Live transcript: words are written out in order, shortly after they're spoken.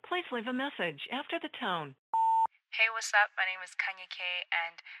Please leave a message after the tone. Hey, what's up? My name is Kanye K,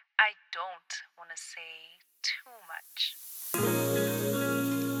 and I don't want to say too much.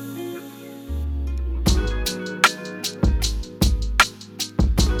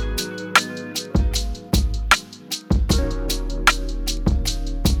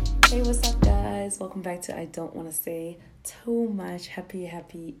 Hey, what's up, guys? Welcome back to I Don't Want to Say Too Much. Happy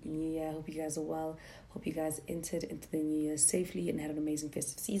New Year. Hope you guys are well. Hope you guys entered into the new year safely and had an amazing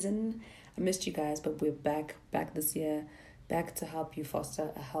festive season. I missed you guys, but we're back this year, back to help you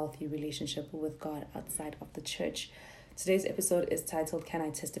foster a healthy relationship with God outside of the church. Today's episode is titled, Can I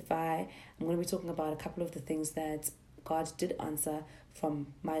Testify? I'm going to be talking about a couple of the things that God did answer from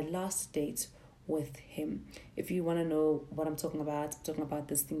my last date with him. If you want to know what I'm talking about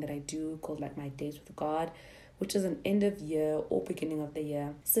this thing that I do called like my dates with God, which is an end of year or beginning of the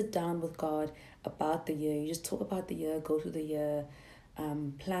year. Sit down with God about the year. You just talk about the year, go through the year,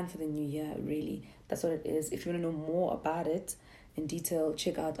 plan for the new year, really. That's what it is. If you want to know more about it in detail,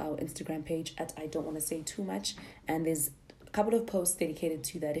 check out our Instagram page at I Don't Want to Say Too Much. And there's a couple of posts dedicated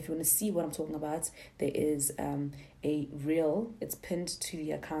to that. If you want to see what I'm talking about, there is a reel. It's pinned to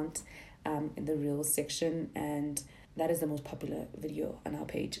the account in the Reels section, and that is the most popular video on our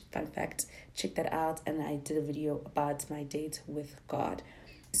page. Fun fact, check that out. And I did a video about my date with God.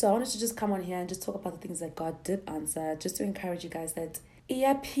 So I wanted to just come on here and just talk about the things that God did answer, just to encourage you guys that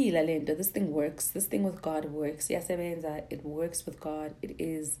this thing works. This thing with God works. It works with God.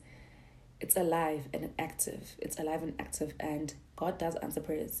 It's alive and active. And God does answer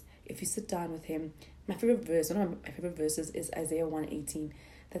prayers. If you sit down with him, one of my favorite verses is Isaiah 1:18.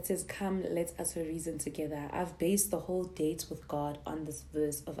 That says, come, let us reason together. I've based the whole date with God on this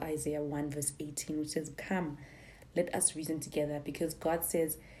verse of Isaiah 1 verse 18, which says, come, let us reason together. Because God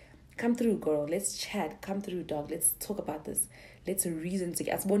says, come through, girl. Let's chat. Come through, dog. Let's talk about this. Let's reason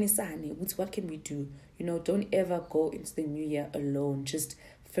together. What can we do? Don't ever go into the new year alone, just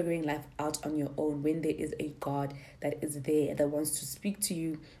figuring life out on your own, when there is a God that is there, that wants to speak to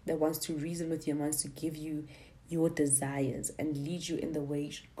you, that wants to reason with you, and wants to give you your desires and lead you in the way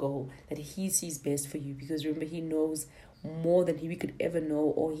you should go, that he sees best for you. Because remember, he knows more than we could ever know,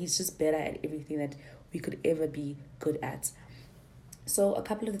 or he's just better at everything that we could ever be good at. So a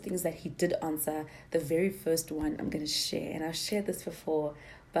couple of the things that he did answer, the very first one I'm going to share, and I've shared this before,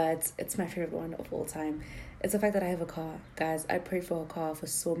 but it's my favorite one of all time. It's the fact that I have a car. Guys, I prayed for a car for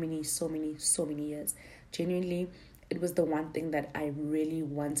so many years. Genuinely, it was the one thing that I really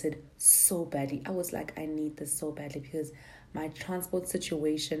wanted so badly. I was like, I need this so badly, because my transport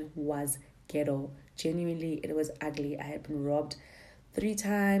situation was ghetto. Genuinely, it was ugly. I had been robbed 3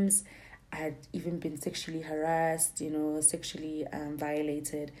 times. I had even been sexually harassed, sexually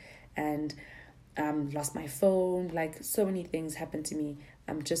violated, and lost my phone. Like, so many things happened to me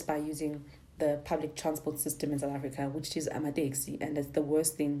just by using the public transport system in South Africa, which is a taxi, and it's the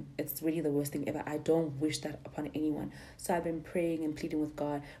worst thing. It's really the worst thing ever. I don't wish that upon anyone. So I've been praying and pleading with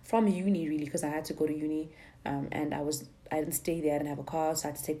God from uni, really, because I had to go to uni, and I didn't stay there. I didn't have a car, so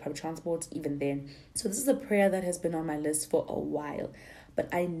I had to take public transport even then. So this is a prayer that has been on my list for a while,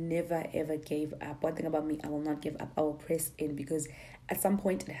 but I never ever gave up. One thing about me, I will not give up. I will press in, because at some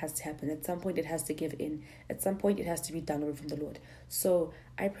point it has to happen. At some point it has to give in. At some point it has to be downloaded from the Lord. So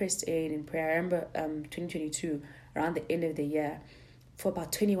I pressed in prayer. I remember 2022, around the end of the year, for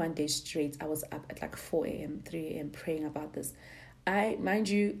about 21 days straight, I was up at like 4 a.m., 3 a.m. praying about this. Mind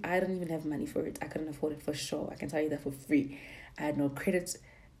you, I don't even have money for it. I couldn't afford it for sure. I can tell you that for free. I had no credit,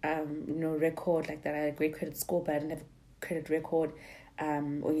 no record like that. I had a great credit score, but I didn't have a credit record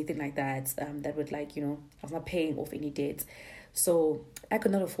or anything like that. That would I was not paying off any debts. So I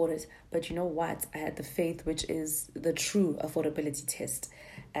could not afford it. But you know what? I had the faith, which is the true affordability test.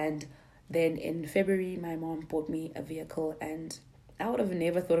 And then in February, my mom bought me a vehicle, and I would have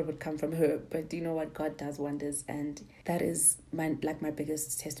never thought it would come from her. But do you know what? God does wonders. And that is my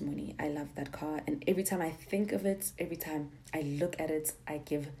biggest testimony. I love that car. And every time I think of it, every time I look at it, I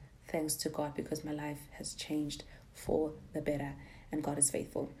give thanks to God, because my life has changed for the better. And God is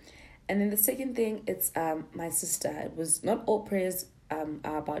faithful. And then the second thing, it's my sister. It was not all prayers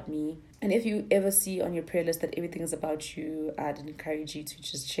are about me. And if you ever see on your prayer list that everything is about you, I'd encourage you to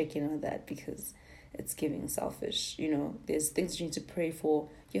just check in on that, because it's giving selfish. There's things you need to pray for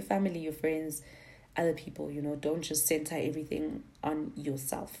your family, your friends, other people. Don't just center everything on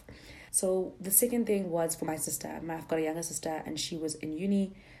yourself. So the second thing was for my sister. I've got a younger sister, and she was in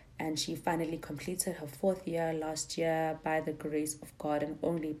uni, and she finally completed her 4th year last year. By the grace of God and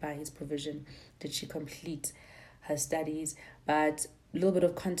only by his provision did she complete her studies. But little bit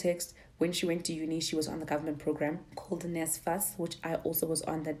of context, when she went to uni, she was on the government program called NSFAS, which I also was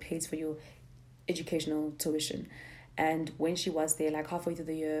on, that pays for your educational tuition. And when she was there, like halfway through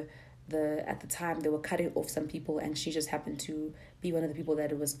the year, at the time they were cutting off some people, and she just happened to be one of the people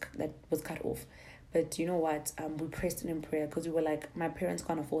that was cut off. But you know what? We pressed in prayer because we were like, my parents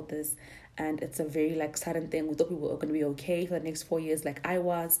can't afford this, and it's a very like sudden thing. We thought we were going to be okay for the next 4 years, like I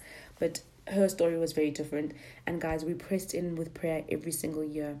was, but her story was very different. And guys, we pressed in with prayer every single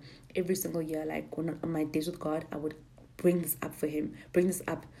year. Like on my days with God, I would bring this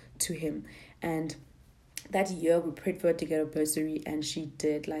up to him. And that year we prayed for her to get a bursary, and she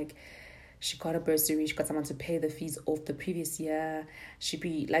did. Like, she got a bursary, she got someone to pay the fees off the previous year. She'd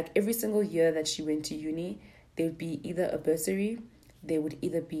be like, every single year that she went to uni, there would be either a bursary, there would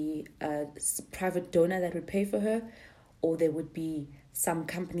either be a private donor that would pay for her, or there would be some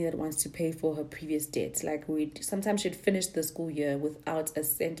company that wants to pay for her previous debts. Like, sometimes she'd finish the school year without a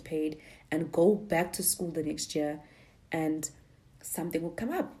cent paid and go back to school the next year, and something would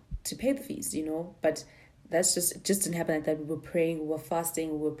come up to pay the fees, but it just didn't happen like that. We were praying, we were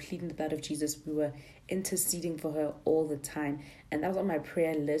fasting, we were pleading the blood of Jesus, we were interceding for her all the time. And that was on my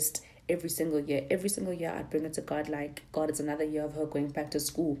prayer list every single year. Every single year I'd bring it to God, like, God, it's another year of her going back to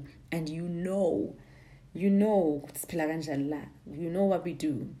school. And you know what we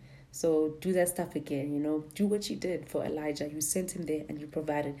do. So do that stuff again, do what you did for Elijah. You sent him there and you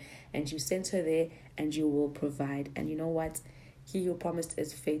provided, and you sent her there and you will provide. And you know what? He who promised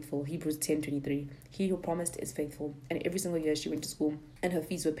is faithful. Hebrews 10:23. He who promised is faithful. And every single year she went to school and her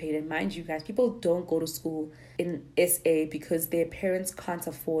fees were paid. And mind you guys, people don't go to school in SA because their parents can't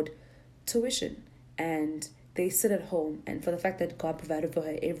afford tuition. And they sit at home. And for the fact that God provided for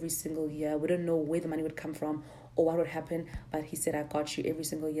her every single year, we don't know where the money would come from or what would happen. But he said, I got you every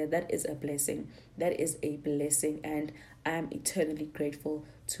single year. That is a blessing. And I am eternally grateful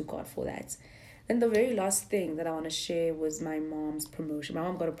to God for that. And the very last thing that I want to share was my mom's promotion. My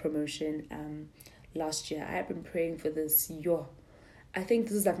mom got a promotion last year. I have been praying for this year. I think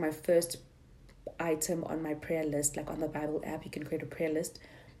this is like my first item on my prayer list, like on the Bible app. You can create a prayer list.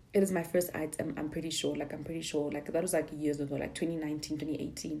 It is my first item, I'm pretty sure. Like, that was like years ago, like 2019,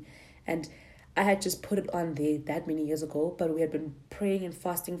 2018. And I had just put it on there that many years ago, but we had been praying and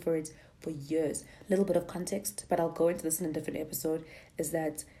fasting for it for years. Little bit of context, but I'll go into this in a different episode, is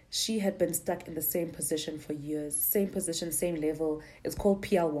that she had been stuck in the same position for years. Same position, same level. It's called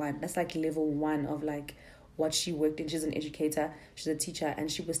PL1. That's like level 1 of like what she worked in. She's an educator. She's a teacher.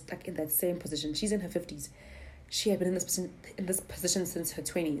 And she was stuck in that same position. She's in her 50s. She had been in this position since her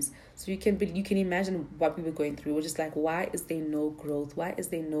 20s. So you can imagine what we were going through. We're just like, why is there no growth? Why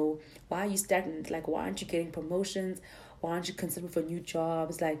are you stagnant? Like, why aren't you getting promotions? Why aren't you considering for new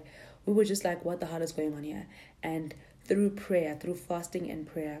jobs? Like, we were just like, what the hell is going on here? And through prayer, through fasting and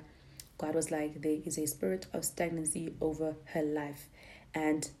prayer, God was like, there is a spirit of stagnancy over her life.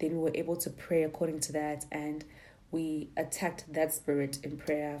 And then we were able to pray according to that. And we attacked that spirit in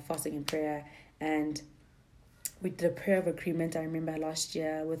prayer, fasting and prayer. And we did a prayer of agreement, I remember last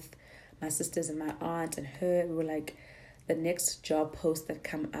year, with my sisters and my aunt and her. We were like, the next job post that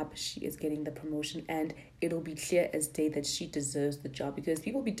come up, she is getting the promotion. And it'll be clear as day that she deserves the job, because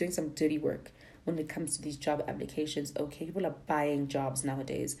people be doing some dirty work when it comes to these job applications. Okay, people are buying jobs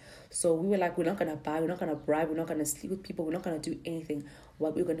nowadays. So we were like, we're not going to buy, we're not going to bribe, we're not going to sleep with people, we're not going to do anything.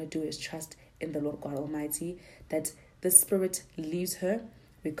 What we're going to do is trust in the Lord God Almighty, that the spirit leaves her.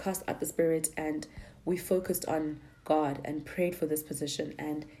 We cast out the spirit and we focused on God and prayed for this position,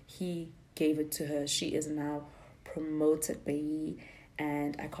 and he gave it to her. She is now promoted, baby.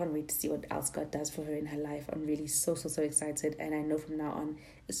 And I can't wait to see what else God does for her in her life. I'm really so excited. And I know from now on,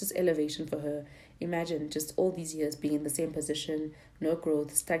 it's just elevation for her. Imagine just all these years being in the same position, no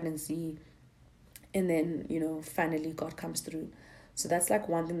growth, stagnancy. And then, finally God comes through. So that's like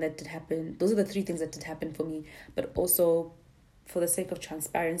one thing that did happen. Those are the 3 things that did happen for me. But also, for the sake of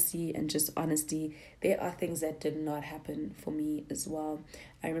transparency and just honesty, there are things that did not happen for me as well.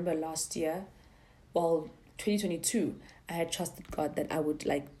 I remember last year, 2022, I had trusted God that I would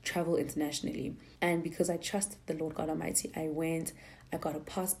travel internationally. And because I trusted the Lord God Almighty, I went, I got a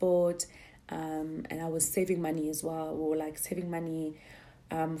passport, and I was saving money as well. We were saving money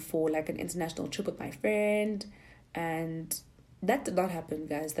for an international trip with my friend. And that did not happen,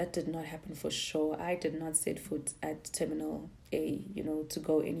 guys. That did not happen for sure. I did not set foot at Terminal A, to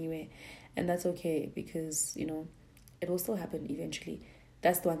go anywhere. And that's okay, because, it will still happen eventually.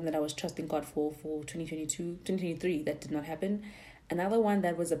 That's the one that I was trusting God for 2022, 2023. That did not happen. Another one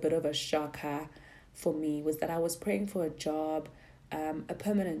that was a bit of a shocker for me was that I was praying for a job, a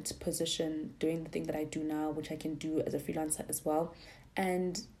permanent position, doing the thing that I do now, which I can do as a freelancer as well.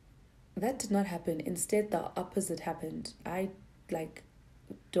 And that did not happen. Instead, the opposite happened. I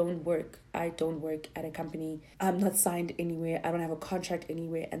don't work at a company. I'm not signed anywhere. I don't have a contract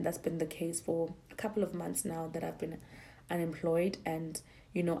anywhere. And that's been the case for a couple of months now that I've been unemployed. And,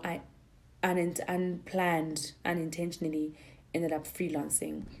 I unplanned, unintentionally ended up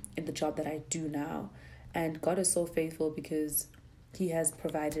freelancing in the job that I do now. And God is so faithful because He has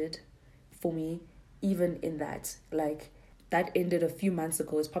provided for me even in that. That ended a few months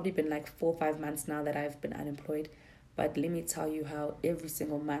ago. It's probably been 4 or 5 months now that I've been unemployed. But let me tell you how every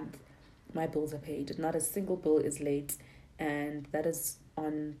single month my bills are paid. Not a single bill is late. And that is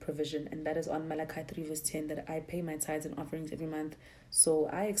on provision. And that is on Malachi 3 verse 10, that I pay my tithes and offerings every month. So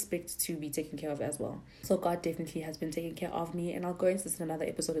I expect to be taken care of as well. So God definitely has been taking care of me. And I'll go into this in another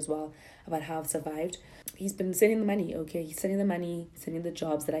episode as well about how I've survived. He's been sending the money, okay? He's sending the money, sending the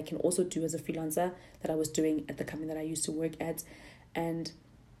jobs that I can also do as a freelancer that I was doing at the company that I used to work at. And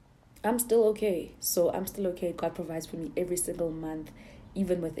I'm still okay. So I'm still okay. God provides for me every single month,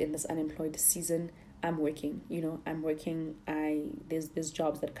 even within this unemployed season. I'm working, I'm working. There's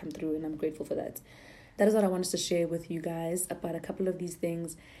jobs that come through, and I'm grateful for that. That is what I wanted to share with you guys about a couple of these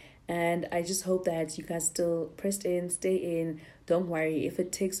things. And I just hope that you guys still pressed in, stay in. Don't worry. If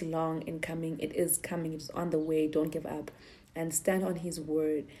it takes long in coming, it is coming. It's on the way. Don't give up. And stand on His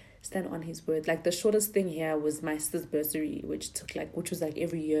word. Stand on His word. The shortest thing here was my sister's bursary, which was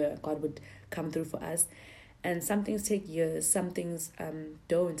every year God would come through for us. And some things take years, some things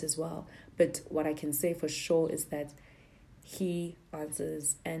don't as well. But what I can say for sure is that He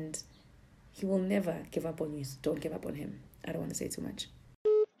answers, and He will never give up on you. So don't give up on Him. I don't want to say too much.